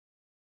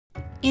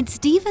It's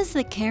Divas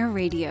That Care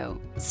Radio.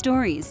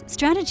 Stories,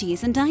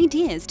 strategies, and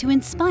ideas to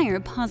inspire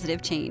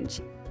positive change.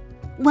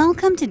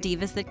 Welcome to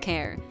Divas That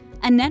Care,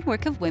 a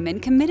network of women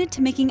committed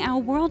to making our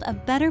world a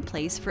better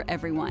place for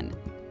everyone.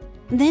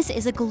 This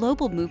is a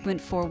global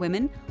movement for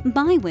women,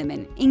 by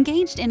women,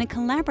 engaged in a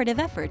collaborative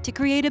effort to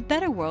create a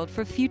better world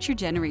for future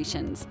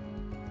generations.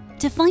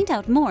 To find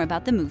out more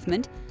about the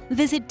movement,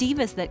 visit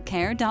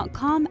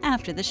divasthatcare.com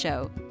after the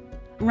show.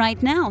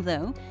 Right now,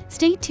 though,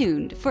 stay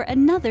tuned for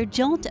another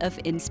jolt of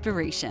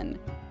inspiration.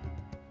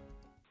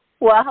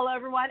 Well, hello,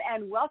 everyone,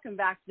 and welcome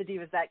back to the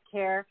Divas That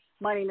Care.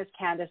 My name is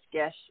Candice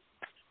Gish.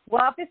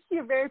 Well, if this is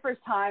your very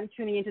first time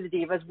tuning into the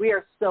Divas, we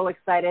are so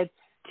excited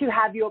to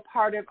have you a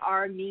part of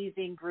our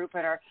amazing group,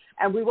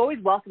 and we always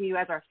welcome you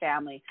as our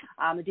family.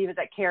 The Divas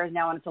That Care is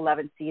now in its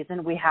 11th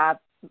season. We have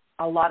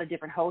a lot of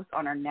different hosts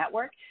on our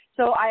network,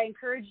 so I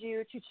encourage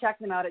you to check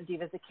them out at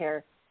Divas That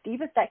Care.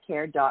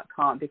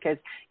 divasthatcare.com, because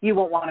you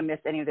won't want to miss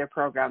any of their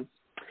programs.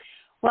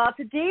 Well,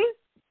 today's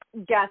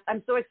guest,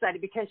 I'm so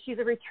excited because she's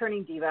a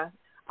returning diva.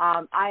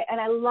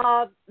 I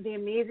love the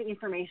amazing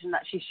information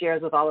that she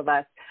shares with all of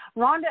us.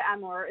 Rhonda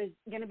Amour is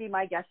going to be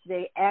my guest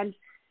today, and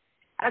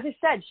as I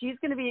said, we're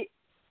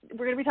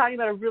going to be talking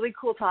about a really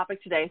cool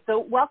topic today. So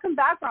welcome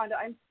back, Rhonda.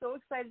 I'm so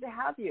excited to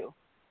have you.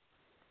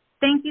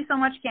 Thank you so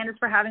much, Candice,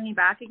 for having me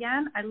back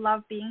again. I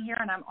love being here,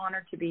 and I'm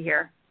honored to be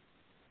here.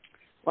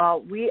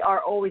 Well, we are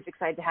always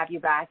excited to have you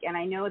back, and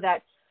I know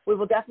that we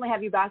will definitely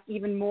have you back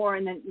even more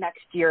in the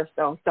next year or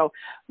so. So,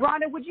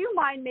 Rhonda, would you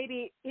mind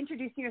maybe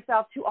introducing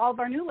yourself to all of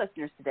our new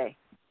listeners today?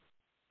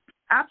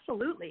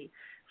 Absolutely.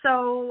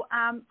 So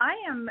I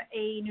am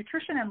a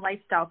nutrition and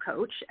lifestyle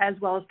coach as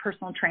well as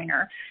personal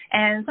trainer.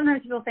 And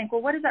sometimes people think,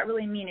 well, what does that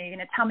really mean? Are you going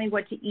to tell me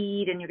what to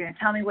eat and you're going to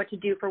tell me what to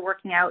do for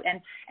working out? And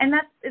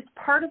it's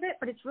part of it,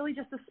 but it's really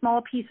just a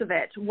small piece of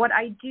it. What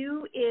I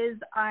do is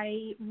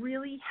I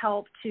really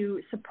help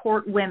to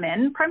support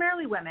women,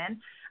 primarily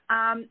women,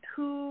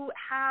 who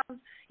have,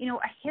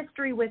 a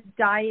history with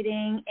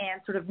dieting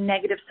and sort of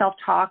negative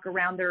self-talk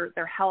around their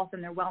health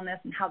and their wellness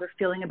and how they're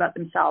feeling about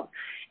themselves.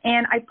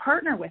 And I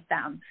partner with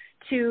them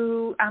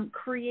to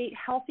create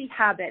healthy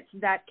habits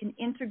that can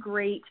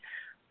integrate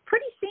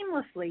pretty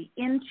seamlessly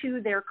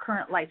into their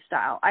current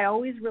lifestyle. I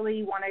always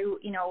really want to,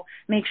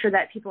 make sure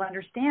that people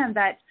understand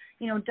that,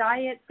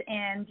 diets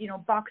and,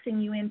 boxing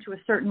you into a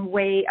certain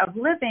way of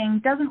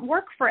living doesn't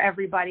work for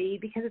everybody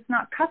because it's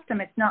not custom,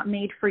 it's not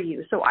made for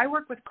you. So I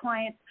work with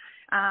clients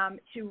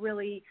to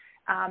really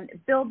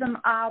build them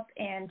up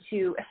and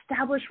to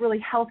establish really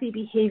healthy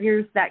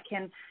behaviors that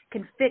can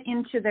fit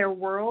into their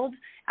world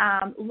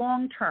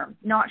long-term,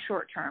 not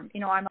short-term.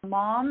 I'm a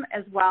mom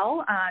as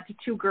well to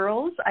two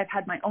girls. I've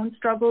had my own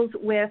struggles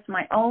with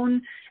my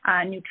own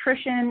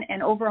nutrition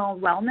and overall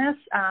wellness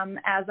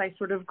as I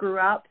sort of grew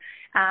up.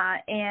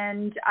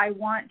 And I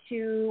want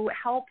to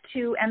help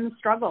to end the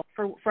struggle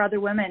for other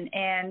women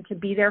and to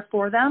be there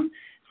for them,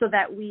 so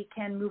that we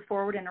can move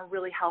forward in a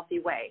really healthy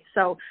way.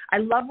 So I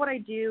love what I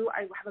do.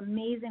 I have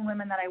amazing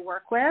women that I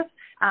work with,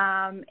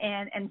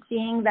 and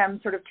seeing them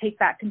sort of take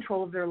that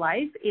control of their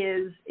life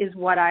is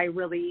what I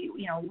really,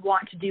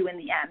 want to do in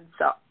the end.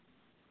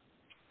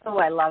 Oh,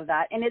 I love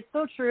that. And it's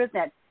so true, isn't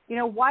it?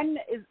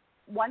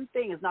 One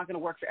thing is not going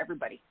to work for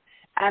everybody.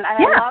 And I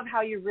love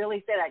how you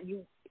really say that.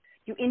 You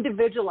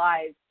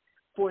individualize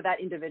for that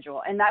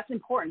individual. And that's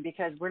important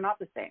because we're not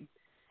the same.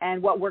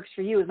 And what works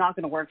for you is not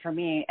going to work for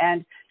me.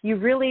 And you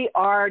really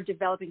are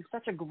developing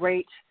such a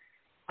great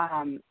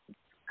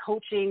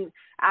coaching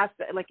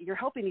aspect. Like, you're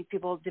helping these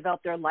people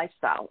develop their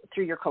lifestyle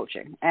through your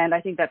coaching. And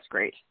I think that's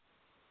great.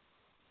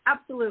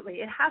 Absolutely.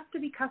 It has to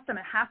be custom.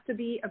 It has to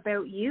be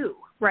about you,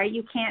 right?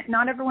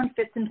 Not everyone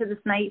fits into this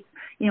nice,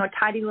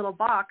 tidy little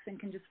box and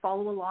can just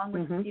follow along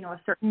with,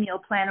 a certain meal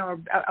plan or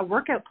a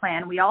workout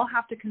plan. We all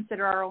have to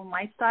consider our own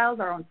lifestyles,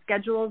 our own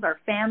schedules, our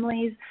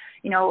families,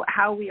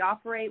 how we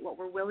operate, what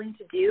we're willing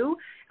to do,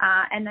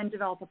 and then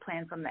develop a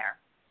plan from there.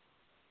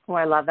 Oh,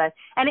 I love that.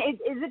 And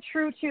is it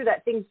true, too,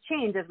 that things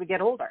change as we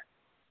get older?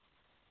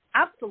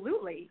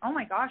 Absolutely. Oh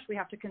my gosh, we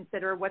have to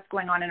consider what's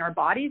going on in our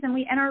bodies and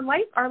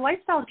our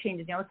lifestyle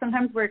changes.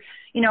 Sometimes we're,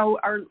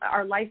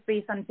 our life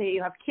based on, say,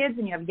 you have kids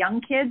and you have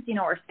young kids,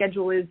 our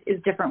schedule is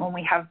different when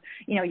we have,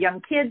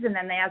 young kids, and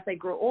then as they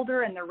grow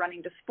older and they're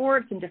running to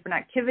sports and different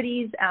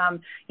activities,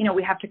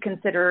 we have to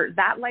consider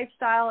that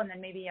lifestyle. And then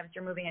maybe as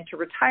you're moving into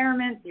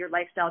retirement, your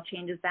lifestyle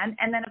changes then.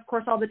 And then, of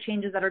course, all the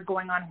changes that are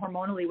going on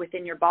hormonally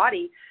within your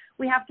body,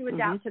 we have to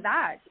adapt to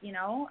that,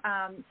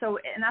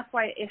 and that's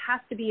why it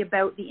has to be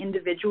about the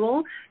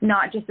individual,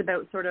 not just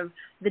about sort of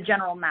the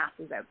general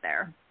masses out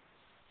there.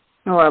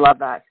 Oh, I love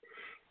that.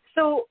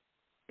 So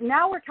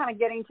now we're kind of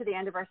getting to the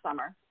end of our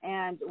summer,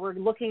 and we're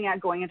looking at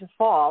going into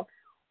fall.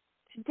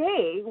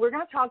 Today, we're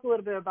going to talk a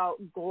little bit about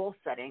goal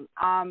setting.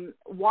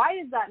 Why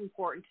is that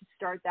important to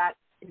start that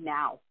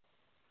now?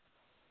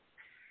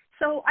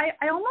 So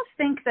I almost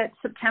think that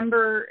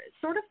September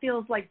sort of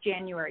feels like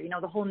January,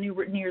 the whole New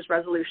Year's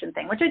resolution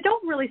thing, which I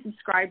don't really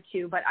subscribe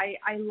to, but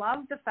I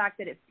love the fact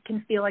that it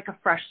can feel like a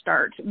fresh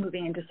start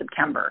moving into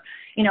September.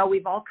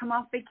 We've all come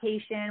off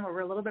vacation where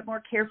we're a little bit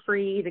more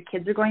carefree. The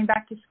kids are going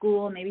back to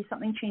school. Maybe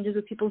something changes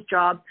with people's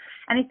jobs.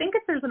 And I think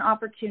if there's an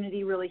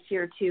opportunity really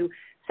here to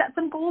set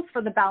some goals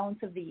for the balance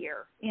of the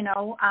year,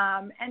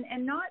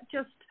 and not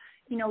just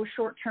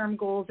short-term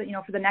goals,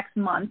 for the next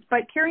month, but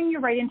carrying you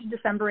right into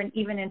December and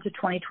even into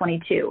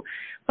 2022.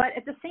 But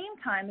at the same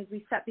time, as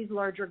we set these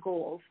larger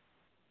goals,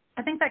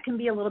 I think that can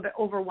be a little bit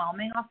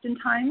overwhelming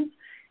oftentimes,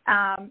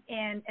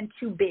 and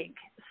too big.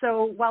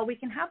 So while we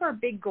can have our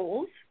big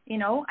goals,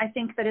 I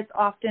think that it's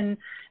often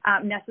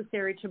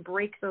necessary to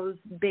break those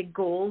big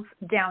goals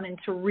down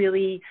into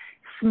really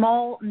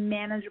small,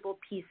 manageable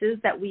pieces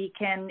that we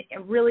can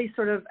really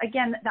sort of,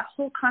 again, that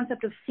whole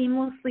concept of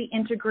seamlessly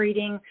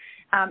integrating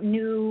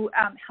new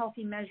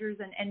healthy measures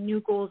and new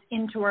goals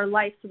into our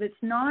life so that it's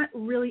not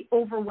really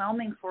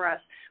overwhelming for us.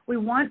 We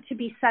want to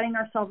be setting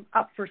ourselves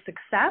up for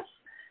success,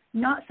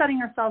 not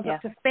setting ourselves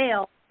up to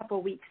fail a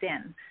couple weeks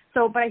in.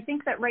 So, but I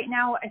think that right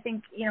now,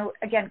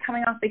 again,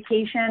 coming off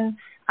vacation,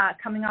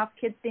 coming off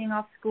kids being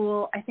off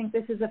school, I think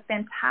this is a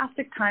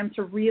fantastic time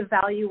to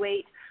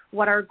reevaluate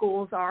what our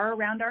goals are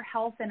around our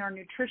health and our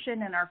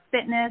nutrition and our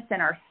fitness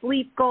and our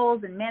sleep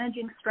goals and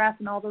managing stress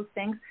and all those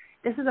things.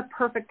 This is a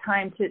perfect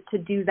time to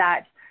do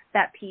that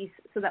piece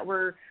so that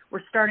we're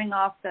starting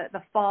off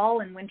the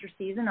fall and winter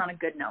season on a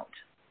good note.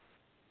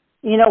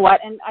 You know what?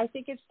 And I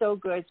think it's so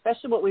good,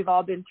 especially what we've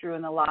all been through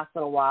in the last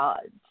little while,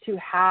 to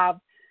have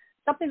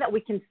something that we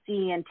can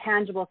see and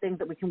tangible things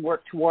that we can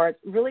work towards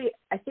really,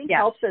 I think,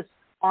 helps us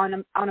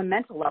on a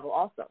mental level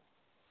also.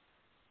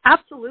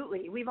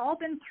 Absolutely. We've all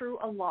been through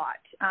a lot,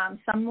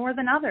 some more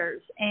than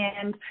others.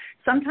 And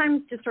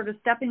sometimes just sort of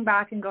stepping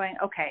back and going,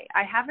 okay,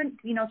 I haven't,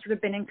 sort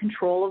of been in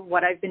control of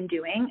what I've been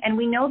doing. And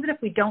we know that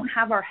if we don't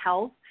have our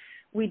health,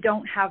 we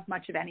don't have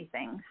much of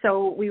anything.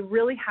 So we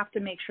really have to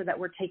make sure that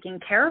we're taking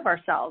care of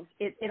ourselves.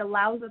 It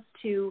allows us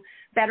to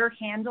better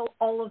handle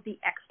all of the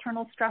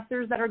external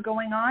stressors that are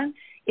going on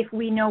if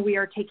we know we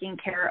are taking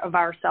care of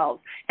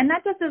ourselves. And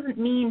that just doesn't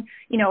mean,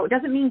 it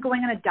doesn't mean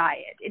going on a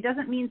diet. It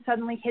doesn't mean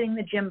suddenly hitting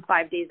the gym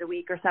 5 days a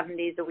week or 7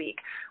 days a week.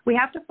 We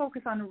have to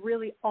focus on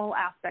really all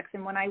aspects.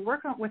 And when I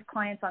work with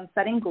clients on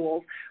setting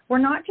goals, we're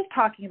not just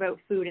talking about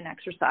food and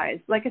exercise.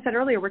 Like I said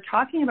earlier, we're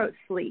talking about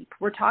sleep.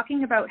 We're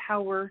talking about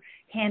how we're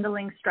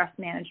handling stress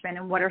management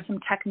and what are some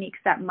techniques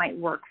that might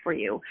work for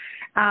you.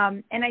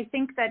 And I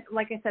think that,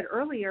 like I said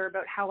earlier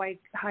about how I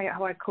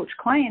coach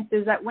clients,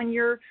 is that when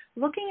you're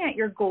looking at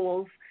your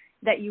goals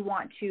that you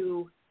want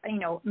to,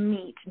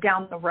 meet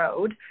down the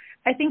road,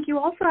 I think you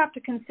also have to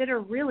consider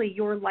really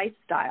your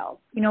lifestyle.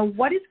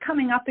 What is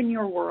coming up in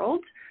your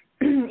world?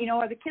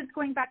 Are the kids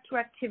going back to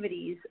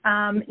activities?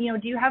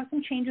 Do you have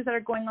some changes that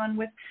are going on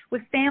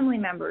with family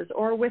members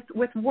or with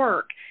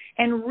work?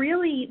 And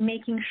really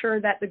making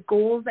sure that the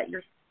goals that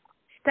you're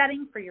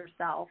setting for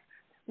yourself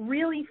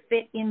really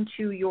fit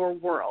into your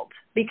world.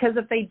 Because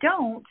if they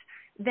don't,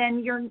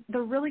 then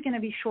they're really going to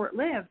be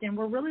short-lived. And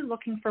we're really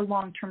looking for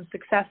long-term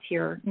success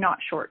here, not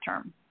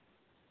short-term.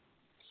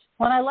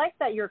 Well, I like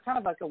that you're kind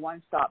of like a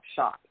one-stop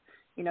shop.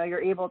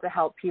 You're able to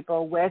help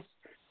people with,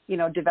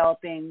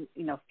 developing,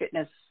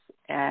 fitness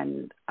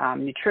and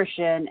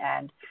nutrition.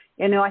 And,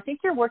 I think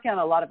you're working on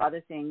a lot of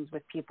other things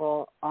with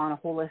people on a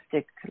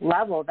holistic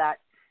level that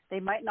they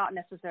might not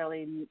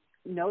necessarily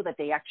know that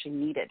they actually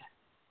needed.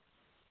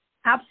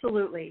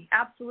 Absolutely.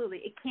 Absolutely.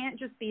 It can't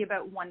just be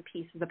about one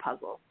piece of the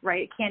puzzle,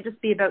 right? It can't just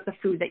be about the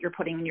food that you're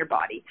putting in your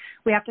body.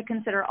 We have to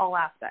consider all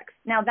aspects.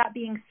 Now, that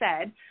being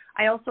said,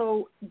 I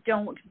also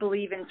don't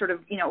believe in sort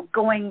of,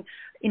 going,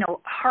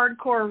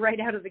 hardcore right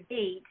out of the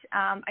gate.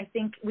 I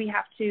think we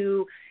have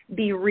to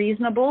be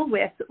reasonable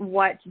with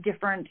what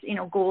different,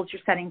 goals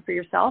you're setting for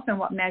yourself and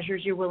what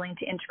measures you're willing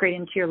to integrate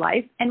into your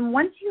life. And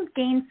once you've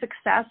gained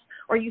success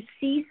or you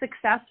see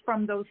success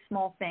from those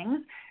small things,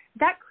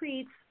 that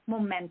creates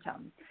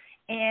momentum.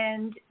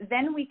 And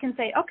then we can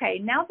say, okay,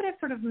 now that I've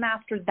sort of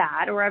mastered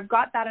that, or I've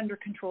got that under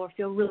control, or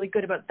feel really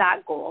good about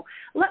that goal,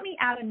 let me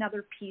add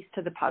another piece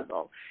to the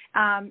puzzle.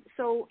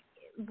 So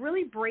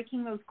really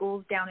breaking those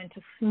goals down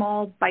into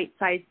small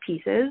bite-sized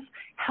pieces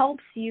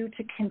helps you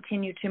to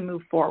continue to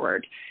move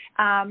forward.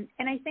 And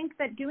I think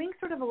that doing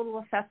sort of a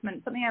little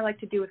assessment, something I like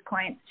to do with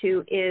clients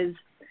too, is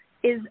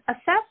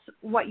assess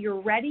what you're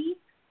ready,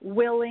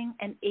 willing,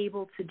 and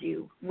able to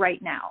do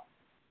right now.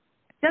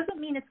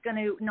 Doesn't mean it's going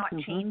to not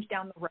change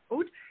down the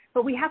road,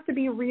 but we have to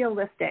be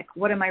realistic.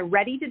 What am I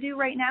ready to do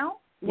right now?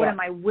 What am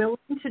I willing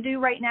to do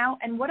right now?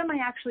 And what am I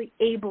actually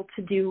able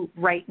to do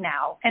right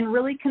now? And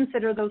really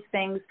consider those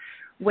things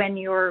when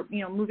you're,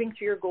 moving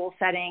through your goal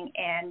setting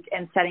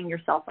and setting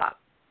yourself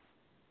up.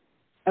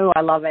 Oh,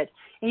 I love it.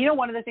 And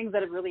one of the things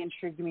that have really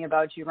intrigued me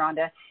about you,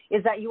 Rhonda,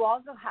 is that you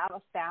also have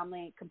a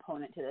family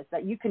component to this,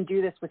 that you can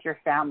do this with your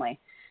family.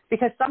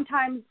 Because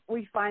sometimes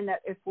we find that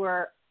if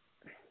we're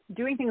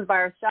doing things by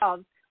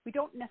ourselves, we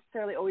don't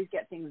necessarily always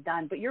get things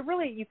done, but you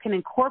can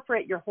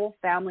incorporate your whole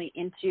family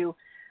into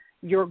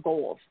your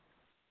goals.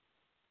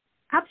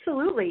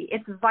 Absolutely.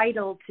 It's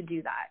vital to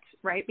do that,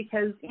 right?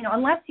 Because,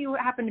 unless you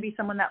happen to be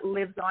someone that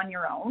lives on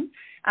your own,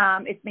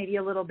 it's maybe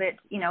a little bit,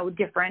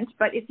 different.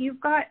 But if you've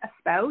got a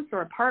spouse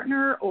or a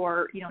partner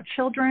or,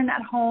 children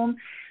at home,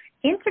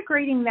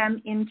 integrating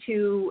them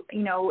into,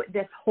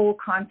 this whole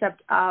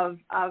concept of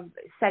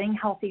setting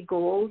healthy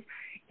goals,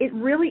 it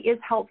really is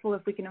helpful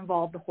if we can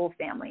involve the whole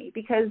family,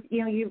 because,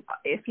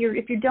 if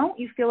you don't,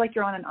 you feel like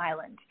you're on an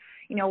island,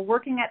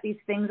 working at these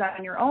things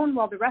on your own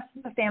while the rest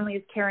of the family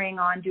is carrying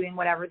on doing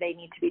whatever they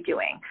need to be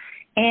doing.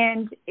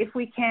 And if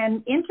we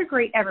can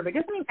integrate everybody,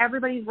 it doesn't mean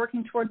everybody's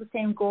working towards the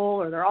same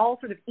goal or they're all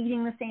sort of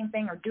eating the same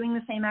thing or doing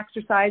the same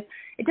exercise.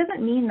 It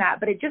doesn't mean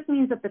that, but it just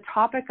means that the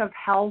topic of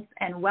health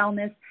and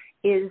wellness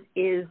is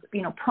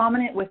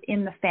prominent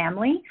within the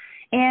family.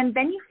 And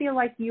then you feel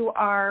like you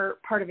are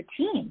part of a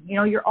team.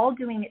 You're all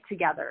doing it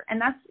together.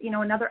 And that's,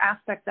 another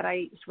aspect that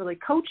I really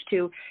coach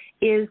to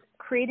is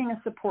creating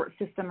a support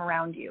system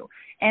around you.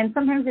 And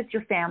sometimes it's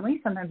your family,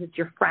 sometimes it's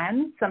your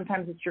friends,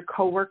 sometimes it's your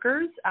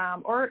coworkers,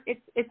 or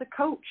it's a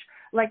coach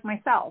like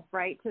myself,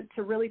 right,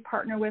 to really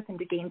partner with and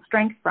to gain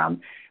strength from.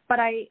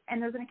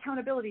 And there's an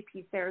accountability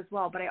piece there as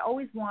well, but I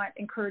always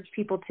encourage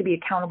people to be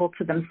accountable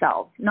to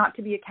themselves, not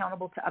to be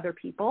accountable to other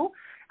people.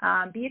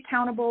 Be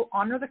accountable,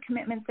 honor the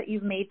commitments that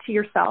you've made to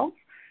yourself,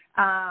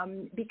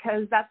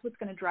 because that's what's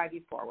going to drive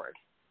you forward.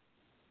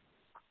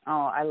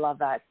 Oh, I love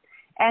that.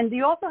 And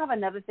you also have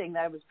another thing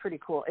that was pretty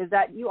cool, is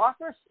that you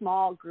offer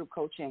small group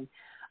coaching.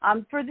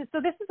 So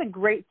this is a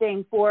great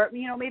thing for,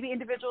 maybe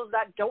individuals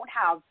that don't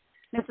have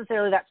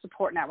necessarily that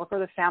support network, or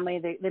the family,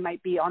 they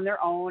might be on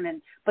their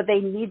own, but they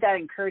need that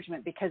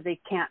encouragement because they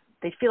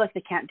feel like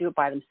they can't do it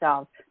by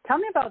themselves. Tell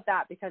me about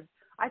that, because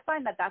I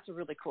find that that's a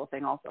really cool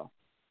thing also.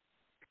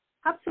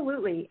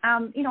 Absolutely.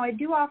 I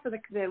do offer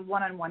the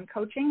one-on-one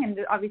coaching, and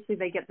obviously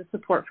they get the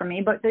support from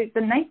me. But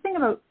the nice thing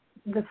about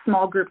the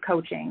small group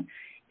coaching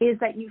is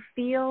that you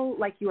feel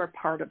like you are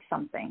part of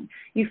something.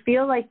 You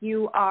feel like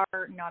you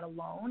are not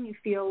alone. You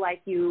feel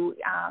like you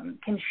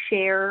can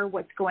share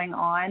what's going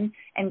on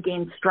and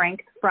gain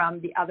strength from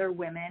the other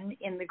women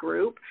in the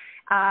group.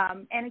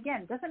 And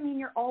again, doesn't mean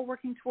you're all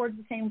working towards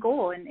the same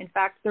goal. And in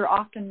fact, they're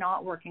often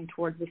not working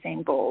towards the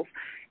same goals.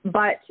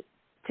 But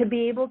to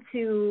be able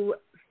to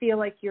feel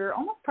like you're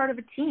almost part of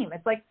a team.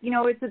 It's like,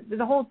 it's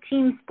the whole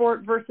team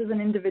sport versus an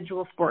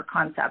individual sport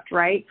concept,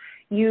 right?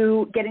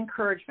 You get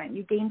encouragement,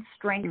 you gain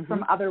strength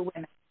from other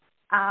women.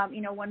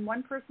 When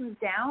one person's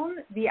down,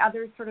 the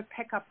others sort of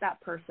pick up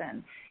that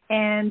person.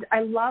 And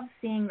I love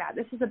seeing that.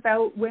 This is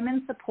about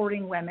women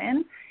supporting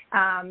women,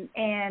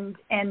 and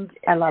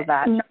I love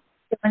that. Not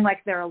feeling like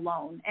they're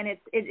alone. And it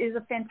is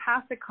a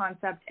fantastic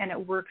concept, and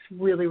it works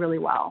really, really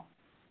well.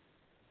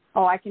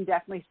 Oh, I can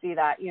definitely see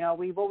that.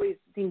 We've always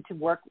seemed to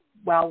work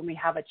well when we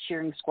have a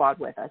cheering squad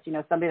with us,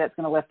 somebody that's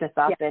going to lift us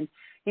up and,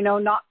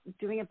 not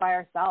doing it by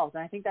ourselves.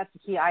 And I think that's the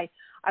key. I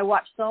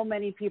watch so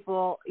many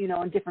people,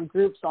 in different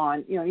groups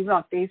on, even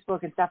on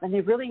Facebook and stuff, and they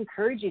really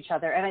encourage each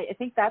other. And I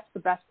think that's the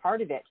best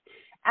part of it.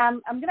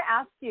 I'm going to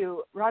ask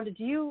you, Rhonda,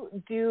 do you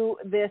do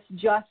this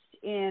just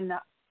in,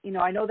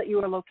 I know that you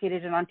are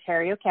located in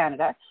Ontario,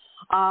 Canada.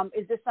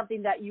 Is this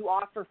something that you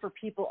offer for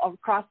people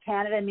across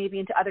Canada and maybe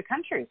into other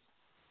countries?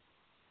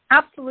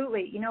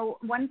 Absolutely.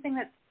 One thing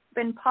that's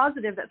been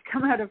positive that's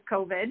come out of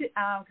COVID,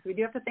 because we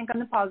do have to think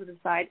on the positive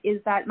side,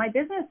 is that my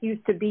business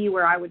used to be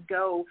where I would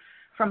go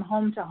from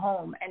home to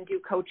home and do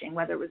coaching,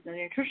 whether it was the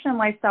nutrition and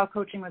lifestyle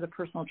coaching or the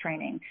personal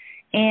training.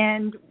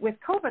 And with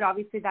COVID,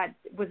 obviously that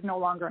was no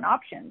longer an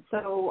option.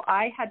 So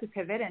I had to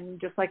pivot, and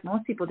just like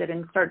most people did,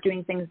 and start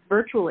doing things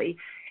virtually.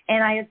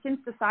 And I have since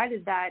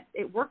decided that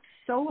it worked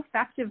so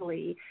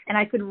effectively, and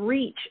I could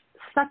reach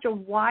such a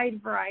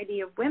wide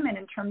variety of women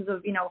in terms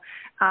of,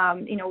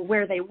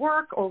 where they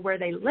work or where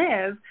they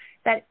live,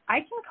 that I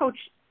can coach,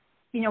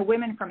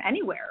 women from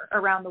anywhere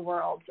around the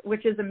world,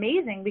 which is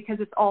amazing because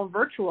it's all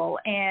virtual,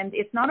 and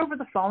it's not over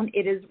the phone.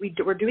 It is,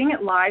 we're doing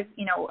it live,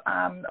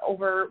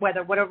 over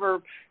whatever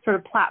sort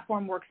of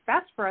platform works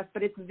best for us,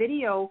 but it's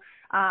video,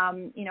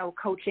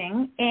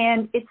 coaching,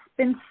 and it's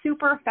been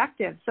super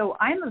effective. So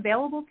I'm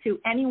available to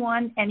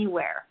anyone,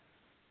 anywhere.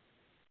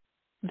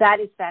 That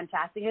is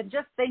fantastic. And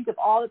just think of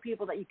all the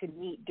people that you can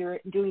meet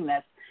doing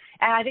this.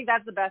 And I think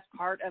that's the best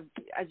part of,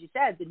 as you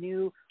said, the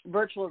new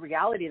virtual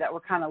reality that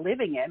we're kind of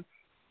living in.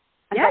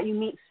 And that you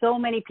meet so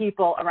many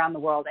people around the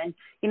world. And,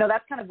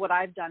 that's kind of what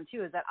I've done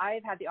too, is that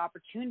I've had the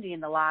opportunity in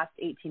the last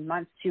 18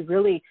 months to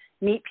really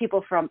meet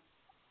people from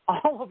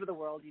all over the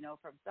world,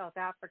 from South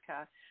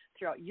Africa,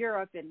 throughout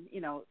Europe, and,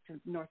 to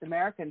North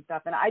America and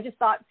stuff. And I just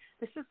thought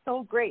this is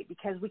so great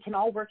because we can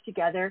all work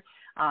together.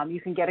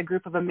 You can get a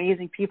group of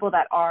amazing people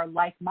that are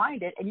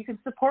like-minded, and you can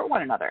support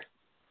one another.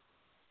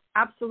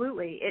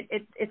 Absolutely.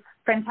 It's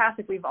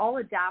fantastic. We've all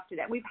adapted,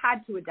 and we've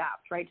had to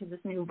adapt, right, to this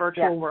new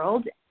virtual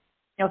world.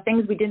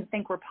 things we didn't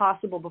think were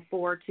possible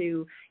before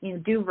to,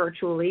 do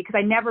virtually, because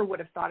I never would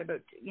have thought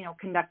about,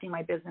 conducting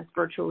my business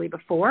virtually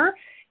before.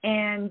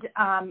 And,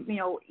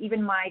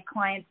 even my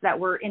clients that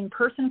were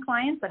in-person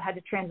clients that had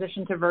to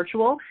transition to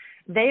virtual,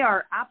 they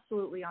are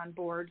absolutely on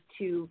board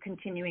to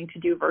continuing to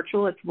do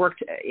virtual. It's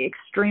worked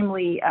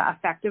extremely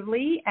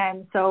effectively.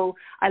 And so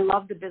I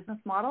love the business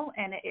model,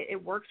 and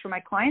it works for my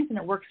clients, and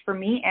it works for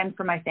me and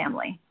for my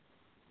family.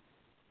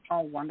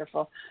 Oh,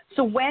 wonderful.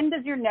 So when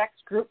does your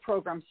next group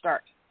program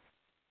start?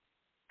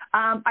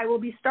 I will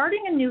be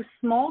starting a new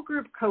small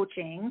group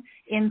coaching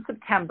in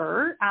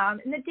September, and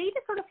the date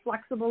is sort of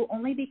flexible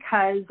only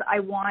because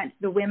I want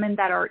the women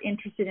that are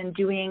interested in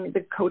doing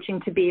the coaching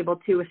to be able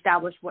to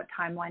establish what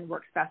timeline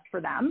works best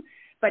for them,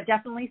 but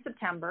definitely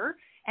September.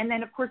 And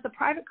then, of course, the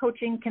private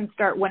coaching can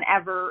start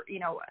whenever,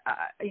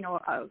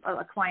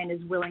 a client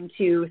is willing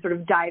to sort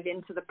of dive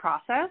into the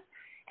process.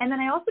 And then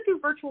I also do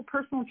virtual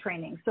personal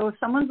training. So if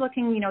someone's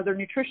looking, their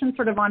nutrition's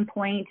sort of on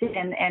point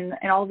and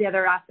all the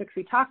other aspects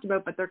we talked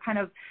about, but they're kind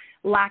of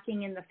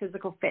lacking in the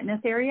physical fitness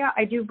area,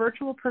 I do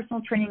virtual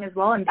personal training as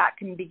well, and that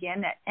can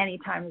begin at any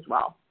time as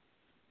well.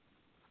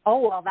 Oh,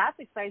 well, that's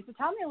exciting. So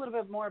tell me a little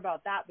bit more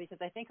about that, because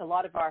I think a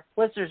lot of our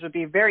listeners would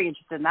be very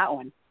interested in that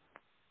one.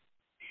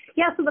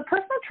 Yeah, so the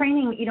personal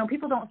training,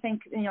 people don't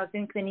think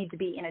they need to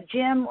be in a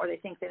gym, or they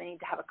think they need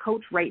to have a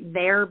coach right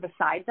there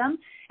beside them.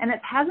 And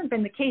that hasn't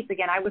been the case.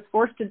 Again, I was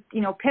forced to,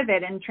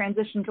 pivot and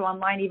transition to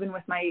online even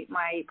with my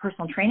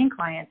personal training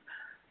clients.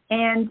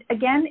 And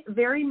again,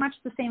 very much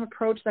the same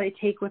approach that I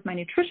take with my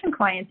nutrition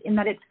clients in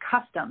that it's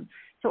custom.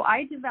 So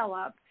I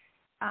develop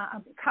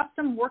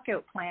custom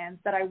workout plans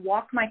that I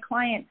walk my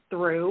clients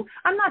through.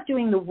 I'm not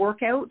doing the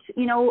workout,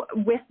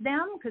 with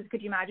them, because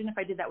could you imagine if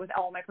I did that with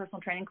all my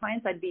personal training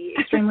clients, I'd be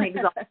extremely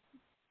exhausted.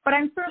 But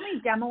I'm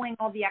certainly demoing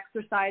all the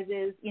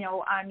exercises.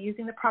 I'm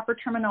using the proper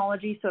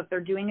terminology, so if they're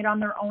doing it on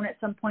their own at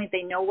some point,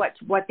 they know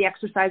what the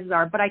exercises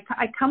are. But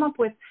I come up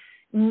with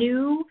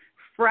new,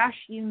 fresh,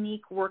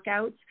 unique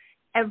workouts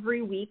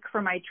every week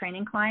for my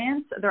training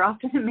clients. They're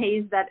often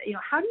amazed that,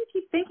 how do you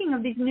keep thinking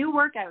of these new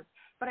workouts?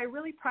 But I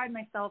really pride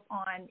myself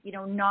on,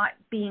 not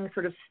being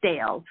sort of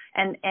stale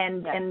and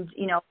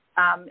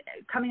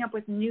coming up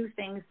with new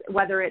things,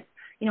 whether it's,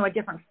 a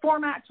different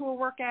format to a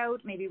workout.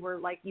 Maybe we're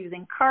like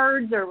using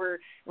cards, or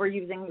we're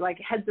using like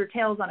heads or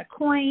tails on a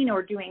coin,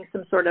 or doing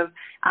some sort of,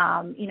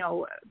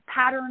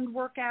 patterned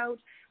workout.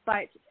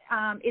 But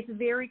it's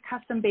very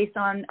custom based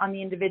on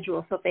the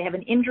individual. So if they have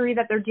an injury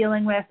that they're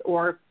dealing with,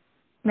 or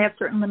they have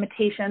certain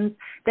limitations,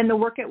 then the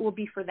workout will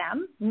be for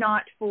them,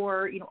 not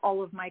for,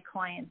 all of my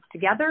clients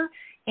together.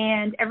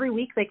 And every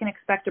week they can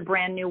expect a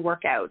brand new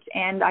workout.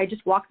 And I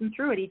just walk them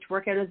through it. Each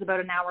workout is about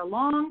an hour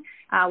long.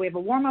 We have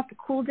a warm-up, a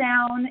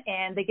cool-down,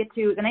 and they get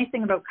to, the nice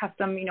thing about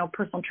custom,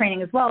 personal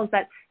training as well, is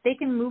that they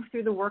can move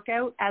through the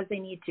workout as they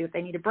need to. If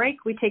they need a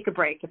break, we take a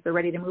break. If they're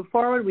ready to move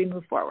forward, we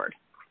move forward.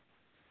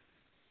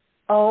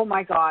 Oh,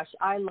 my gosh.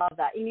 I love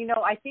that. And,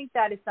 I think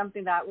that is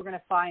something that we're going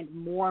to find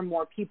more and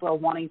more people are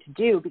wanting to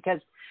do, because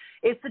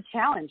it's a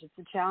challenge. It's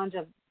a challenge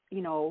of,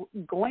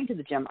 going to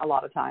the gym a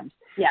lot of times.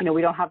 Yeah.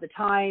 We don't have the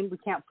time. We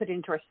can't put it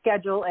into our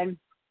schedule. And,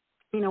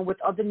 with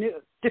all the new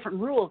different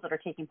rules that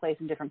are taking place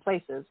in different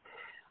places,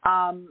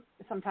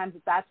 sometimes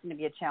that's going to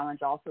be a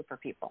challenge also for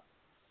people.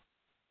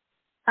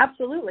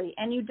 Absolutely.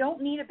 And you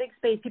don't need a big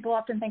space. People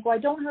often think, well, I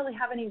don't really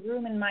have any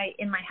room in my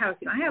house.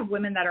 I have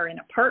women that are in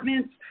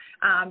apartments,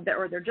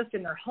 or they're just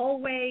in their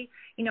hallway,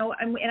 and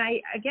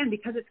I, again,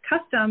 because it's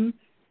custom,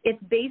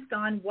 it's based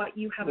on what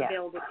you have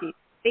available to you.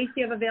 Space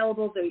you have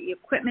available, the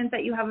equipment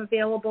that you have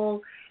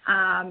available,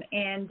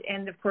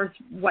 and of course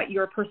what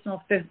your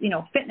personal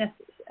fitness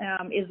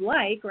is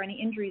like, or any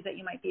injuries that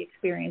you might be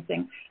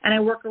experiencing. And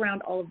I work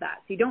around all of that.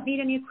 So you don't need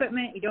any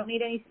equipment, you don't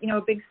need any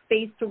big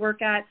space to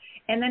work at.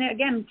 And then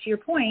again, to your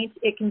point,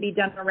 it can be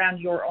done around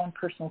your own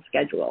personal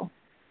schedule.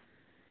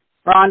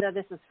 Rhonda,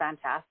 this is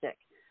fantastic.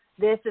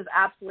 This is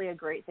absolutely a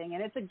great thing,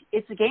 and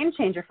it's a game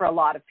changer for a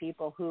lot of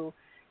people who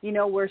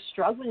were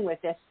struggling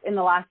with this in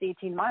the last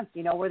 18 months,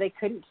 where they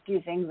couldn't do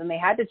things and they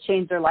had to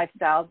change their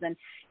lifestyles. And,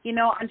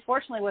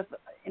 unfortunately with,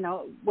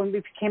 when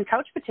we became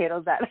couch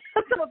potatoes, that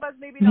some of us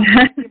maybe not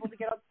able to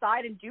get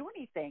outside and do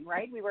anything,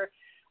 right?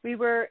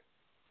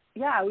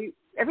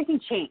 Everything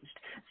changed.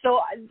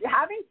 So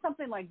having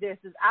something like this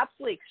is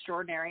absolutely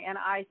extraordinary. And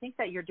I think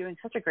that you're doing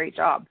such a great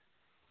job.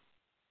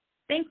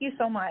 Thank you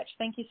so much.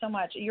 Thank you so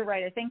much. You're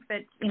right. I think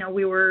that,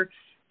 we were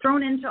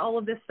thrown into all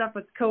of this stuff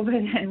with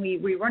COVID, and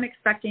we weren't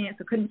expecting it,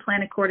 so couldn't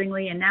plan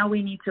accordingly. And now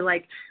we need to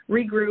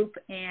regroup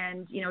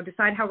and,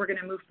 decide how we're going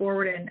to move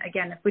forward. And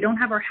again, if we don't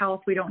have our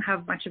health, we don't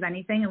have much of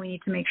anything, and we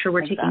need to make sure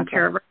we're taking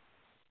care of it.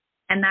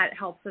 And that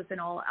helps us in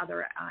all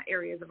other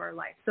areas of our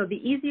life. So the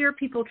easier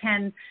people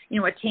can,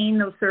 attain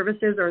those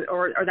services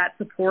or that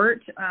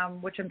support,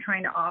 which I'm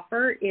trying to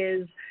offer,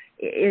 is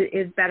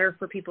better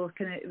for people.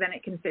 Then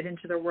it can fit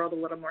into their world a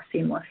little more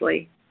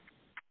seamlessly.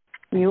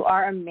 You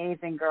are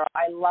amazing, girl.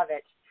 I love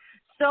it.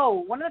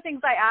 So one of the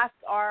things I ask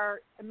our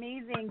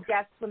amazing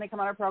guests when they come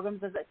on our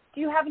programs is,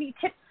 do you have any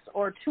tips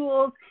or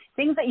tools,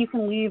 things that you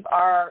can leave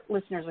our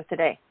listeners with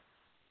today?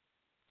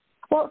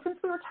 Well, since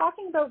we were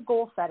talking about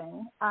goal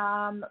setting,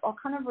 I'll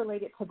kind of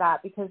relate it to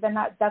that, because then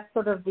that's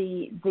sort of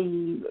the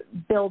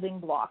building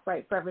block,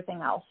 right, for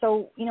everything else.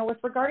 So,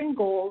 with regards to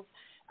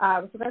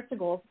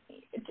goals,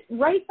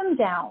 write them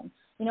down,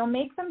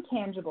 make them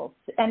tangible,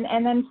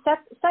 and then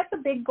set the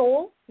big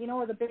goal,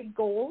 or the big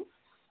goals,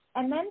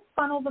 and then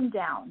funnel them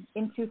down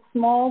into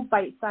small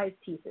bite-sized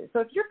pieces. So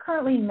if you're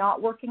currently not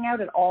working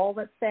out at all,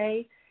 let's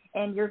say,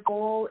 and your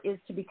goal is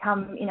to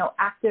become,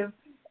 active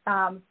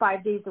 5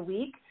 days a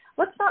week,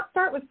 let's not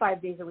start with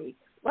 5 days a week.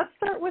 Let's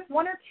start with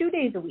 1 or 2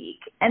 days a week.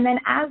 And then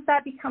as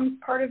that becomes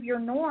part of your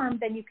norm,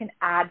 then you can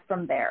add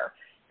from there.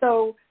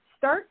 So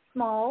start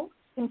small,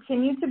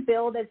 continue to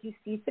build as you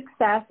see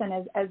success and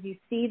as you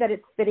see that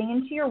it's fitting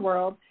into your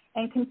world,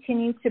 and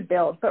continue to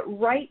build. But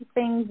write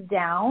things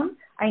down.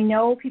 I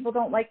know people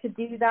don't like to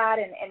do that,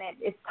 and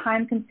it's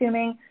time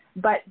consuming,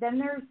 but then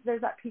there's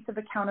that piece of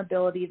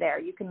accountability there.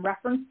 You can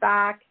reference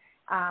back,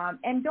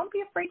 and don't be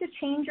afraid to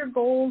change your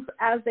goals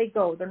as they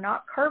go. They're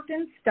not carved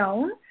in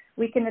stone.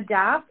 We can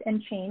adapt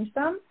and change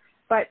them,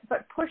 but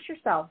push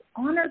yourself.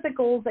 Honor the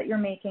goals that you're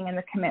making and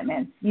the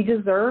commitments. You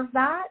deserve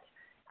that,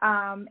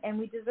 and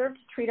we deserve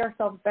to treat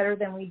ourselves better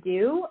than we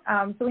do.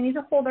 So we need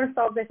to hold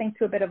ourselves, I think,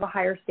 to a bit of a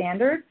higher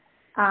standard,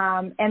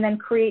 and then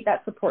create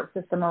that support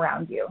system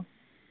around you.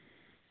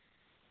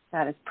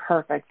 That is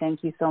perfect.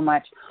 Thank you so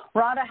much.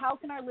 Rhonda, how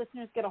can our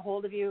listeners get a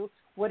hold of you?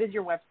 What is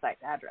your website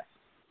address?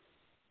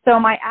 So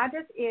my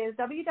address is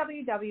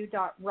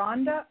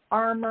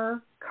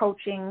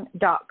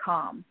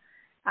www.rhondaarmourcoaching.com.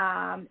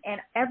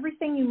 And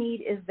everything you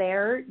need is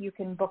there. You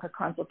can book a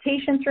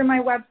consultation through my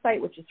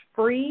website, which is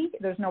free.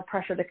 There's no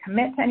pressure to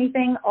commit to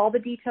anything. All the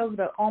details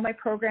about all my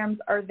programs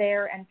are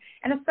there, and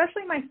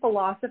especially my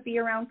philosophy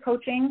around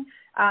coaching.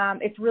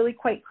 It's really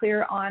quite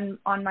clear on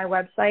my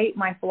website,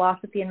 my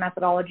philosophy and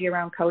methodology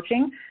around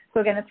coaching.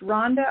 So again, it's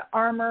Rhonda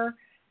Armour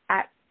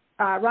at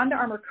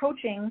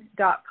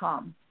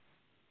rhondaarmourcoaching.com.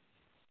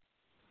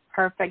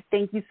 Perfect.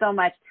 Thank you so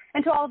much.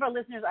 And to all of our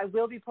listeners, I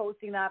will be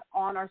posting that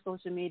on our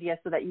social media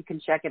so that you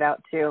can check it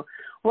out too.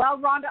 Well,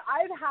 Rhonda,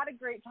 I've had a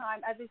great time.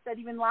 As I said,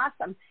 even last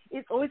time,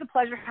 it's always a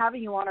pleasure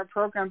having you on our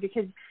program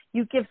because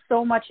you give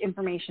so much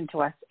information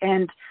to us.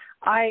 And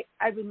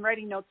I've been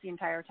writing notes the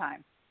entire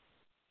time.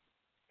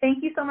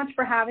 Thank you so much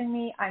for having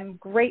me. I'm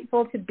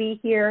grateful to be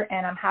here,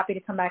 and I'm happy to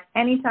come back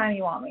anytime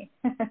you want me.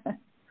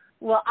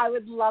 Well, I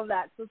would love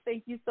that. So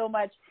thank you so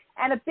much.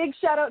 And a big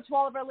shout out to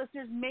all of our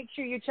listeners. Make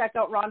sure you check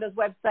out Rhonda's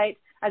website.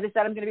 As I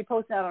said, I'm going to be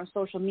posting that on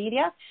social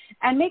media.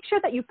 And make sure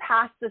that you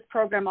pass this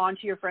program on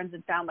to your friends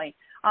and family.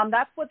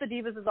 That's what the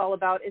Divas is all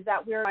about, is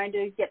that we're trying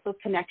to get those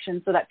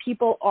connections so that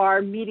people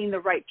are meeting the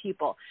right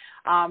people.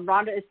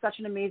 Rhonda is such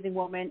an amazing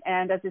woman.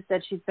 And as I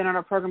said, she's been on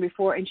our program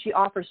before, and she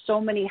offers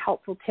so many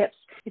helpful tips.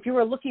 If you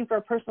are looking for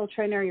a personal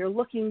trainer, you're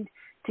looking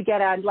to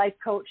get a life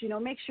coach,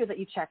 make sure that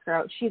you check her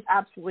out. She's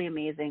absolutely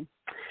amazing.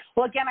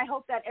 Well, again, I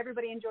hope that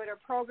everybody enjoyed our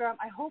program.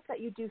 I hope that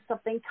you do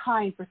something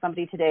kind for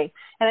somebody today.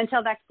 And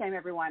until next time,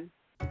 everyone.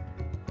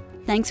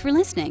 Thanks for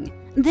listening.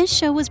 This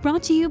show was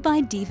brought to you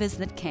by Divas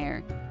That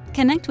Care.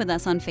 Connect with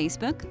us on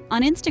Facebook,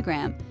 on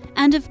Instagram,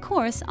 and of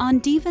course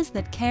on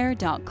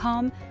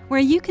divasthatcare.com, where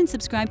you can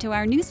subscribe to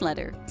our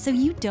newsletter so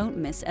you don't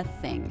miss a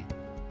thing.